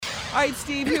All right,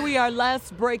 Steve, here we are.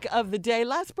 Last break of the day.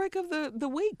 Last break of the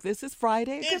week. This is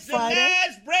Friday. It's the Friday.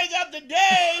 last break of the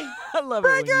day. I love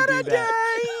Break it when you do of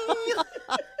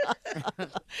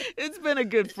that. It's been a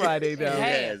good Friday, though.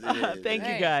 It is. Thank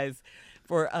you guys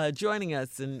for joining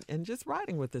us and just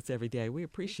riding with us every day. We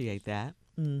appreciate that.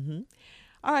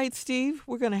 All right, Steve,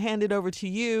 we're going to hand it over to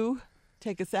you.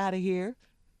 Take us out of here.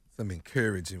 Some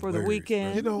encouraging for the words,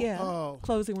 weekend. bro.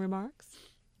 Closing remarks.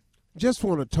 Just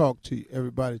want to talk to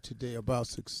everybody today about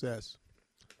success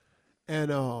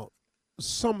and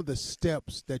some of the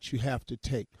steps that you have to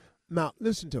take. Now,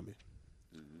 listen to me.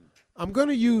 I'm going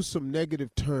to use some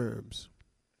negative terms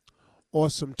or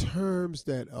some terms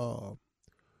that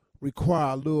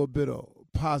require a little bit of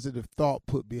positive thought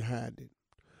put behind it.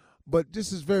 But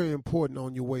this is very important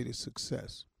on your way to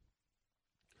success.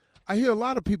 I hear a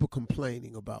lot of people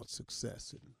complaining about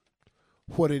success and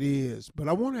what it is, but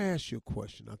I want to ask you a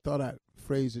question. I thought I'd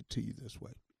phrase it to you this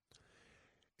way.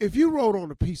 If you wrote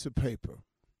on a piece of paper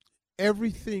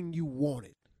everything you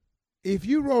wanted, if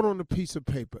you wrote on a piece of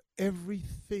paper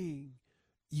everything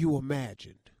you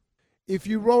imagined, if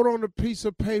you wrote on a piece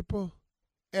of paper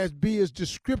be as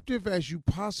descriptive as you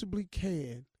possibly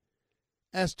can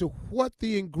as to what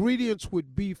the ingredients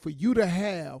would be for you to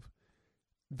have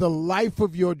the life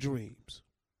of your dreams,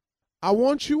 I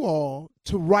want you all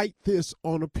to write this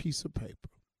on a piece of paper.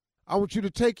 I want you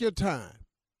to take your time.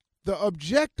 The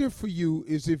objective for you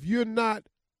is, if you're not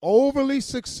overly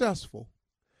successful,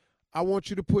 I want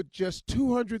you to put just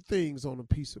 200 things on a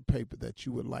piece of paper that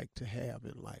you would like to have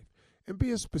in life, and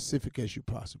be as specific as you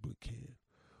possibly can.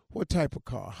 What type of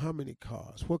car? How many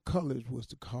cars? What colors would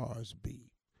the cars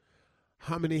be?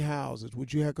 How many houses?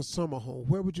 Would you have a summer home?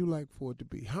 Where would you like for it to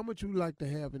be? How much would you like to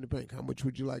have in the bank? How much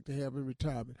would you like to have in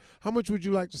retirement? How much would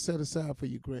you like to set aside for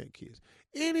your grandkids?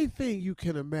 Anything you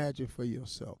can imagine for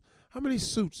yourself. How many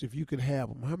suits, if you could have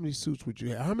them? How many suits would you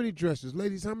have? How many dresses?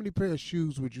 Ladies, how many pair of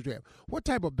shoes would you have? What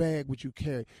type of bag would you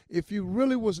carry? If you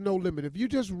really was no limit, if you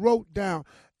just wrote down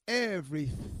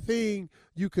everything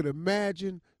you could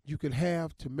imagine you could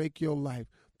have to make your life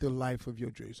the life of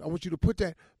your dreams. I want you to put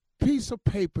that piece of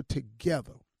paper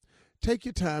together. Take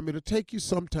your time. It'll take you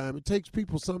some time. It takes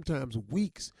people sometimes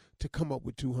weeks to come up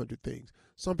with 200 things.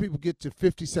 Some people get to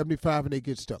 50, 75, and they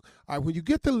get stuck. All right, when you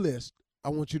get the list, I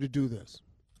want you to do this.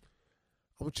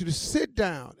 I want you to sit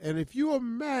down, and if you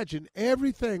imagine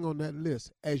everything on that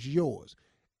list as yours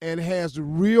and has the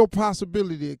real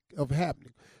possibility of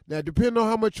happening. Now, depending on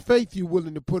how much faith you're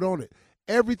willing to put on it,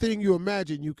 everything you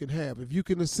imagine you can have. If you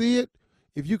can see it,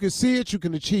 you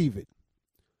can achieve it.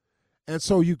 And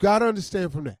so you got to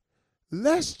understand from that.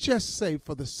 Let's just say,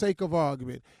 for the sake of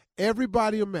argument,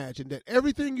 everybody imagine that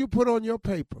everything you put on your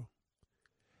paper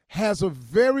has a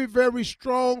very, very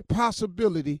strong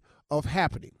possibility of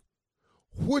happening,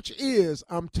 which is,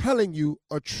 I'm telling you,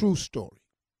 a true story.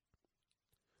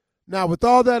 Now, with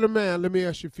all that in mind, let me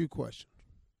ask you a few questions.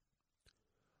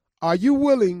 Are you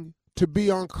willing to be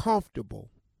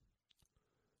uncomfortable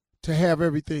to have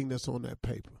everything that's on that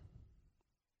paper?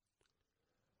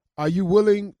 Are you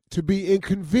willing to be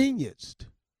inconvenienced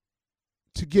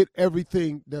to get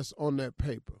everything that's on that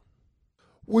paper?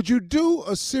 Would you do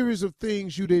a series of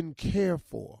things you didn't care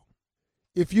for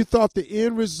if you thought the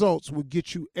end results would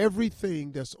get you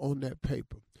everything that's on that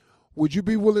paper? Would you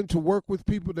be willing to work with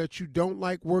people that you don't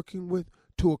like working with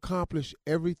to accomplish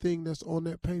everything that's on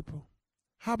that paper?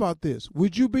 How about this?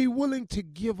 Would you be willing to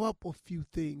give up a few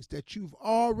things that you've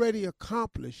already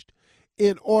accomplished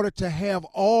in order to have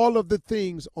all of the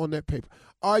things on that paper?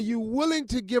 Are you willing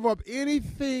to give up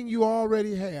anything you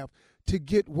already have to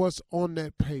get what's on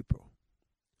that paper?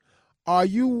 Are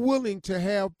you willing to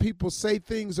have people say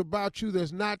things about you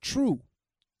that's not true,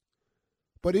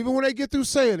 but even when they get through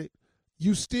saying it,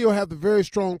 you still have the very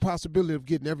strong possibility of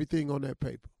getting everything on that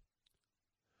paper?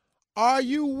 Are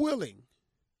you willing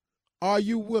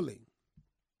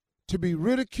to be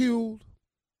ridiculed,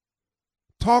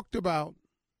 talked about,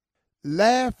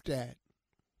 laughed at,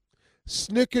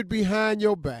 snickered behind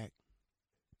your back,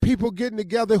 people getting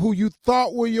together who you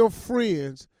thought were your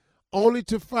friends only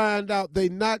to find out they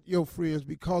not your friends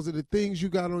because of the things you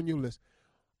got on your list?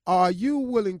 Are you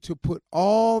willing to put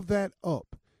all that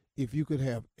up if you could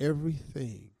have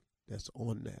everything that's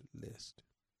on that list?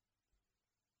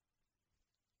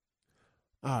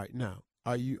 All right, now,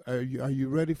 are you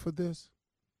ready for this?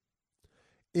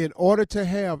 In order to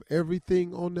have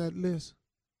everything on that list,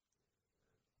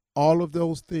 all of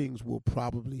those things will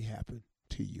probably happen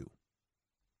to you.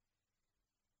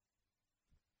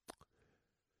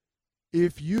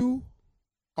 If you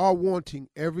are wanting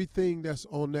everything that's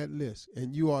on that list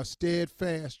and you are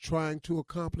steadfast trying to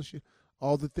accomplish it,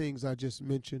 all the things I just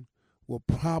mentioned will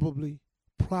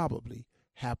probably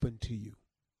happen to you.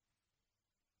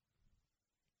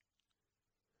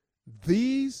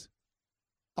 These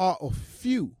are a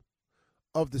few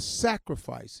of the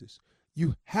sacrifices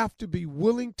you have to be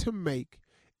willing to make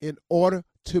in order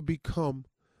to become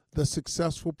the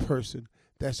successful person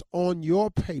that's on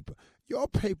your paper. Your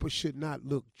paper should not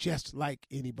look just like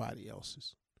anybody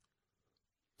else's,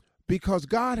 because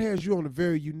God has you on a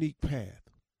very unique path.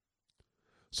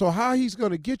 So how he's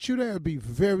going to get you there will be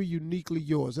very uniquely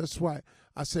yours. That's why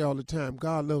I say all the time,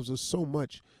 God loves us so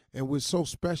much, and we're so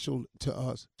special to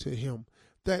us, to him,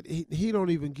 that he don't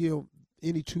even give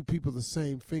any two people the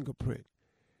same fingerprint.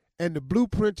 And the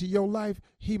blueprint to your life,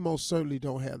 he most certainly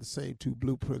don't have the same two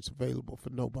blueprints available for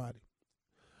nobody.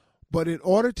 But in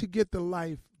order to get the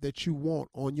life that you want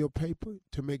on your paper,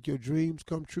 to make your dreams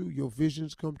come true, your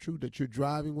visions come true, that you're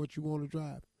driving what you want to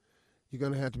drive, you're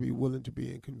going to have to be willing to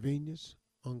be inconvenienced,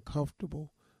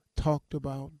 uncomfortable, talked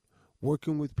about,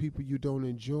 working with people you don't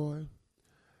enjoy.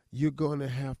 You're going to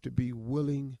have to be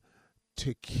willing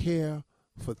to care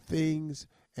for things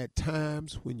at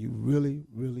times when you really,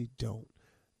 really don't.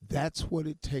 That's what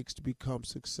it takes to become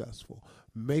successful.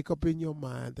 Make up in your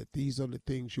mind that these are the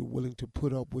things you're willing to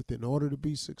put up with in order to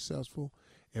be successful,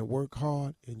 and work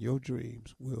hard, and your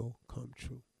dreams will come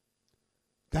true.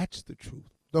 That's the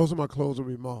truth. Those are my closing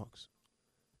remarks.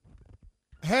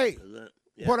 Hey,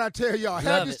 what I tell y'all,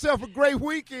 have yourself a great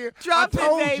weekend. Drop I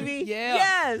told it, baby. You.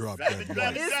 Yes. Drop that mic.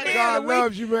 It's God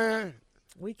loves you, man.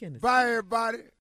 Weekend is Bye, everybody.